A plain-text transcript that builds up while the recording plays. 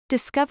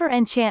Discover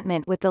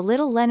enchantment with the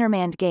Little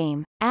Lenormand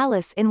game,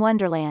 Alice in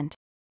Wonderland.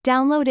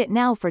 Download it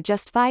now for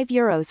just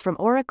 €5 from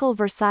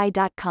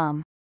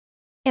oracleversailles.com.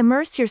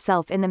 Immerse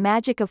yourself in the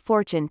magic of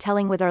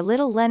fortune-telling with our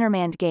Little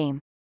Lenormand game,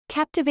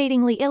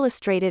 captivatingly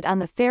illustrated on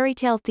the fairy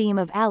tale theme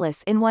of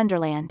Alice in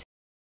Wonderland.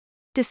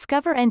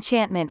 Discover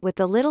enchantment with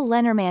the Little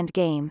Lenormand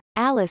game,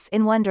 Alice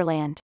in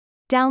Wonderland.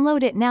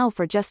 Download it now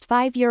for just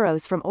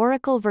 €5 from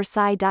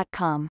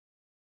oracleversailles.com.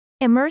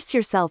 Immerse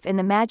yourself in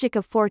the magic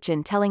of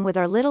fortune-telling with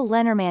our Little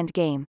Lenormand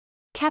game,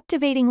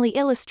 captivatingly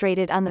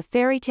illustrated on the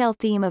fairy tale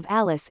theme of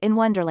Alice in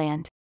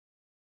Wonderland.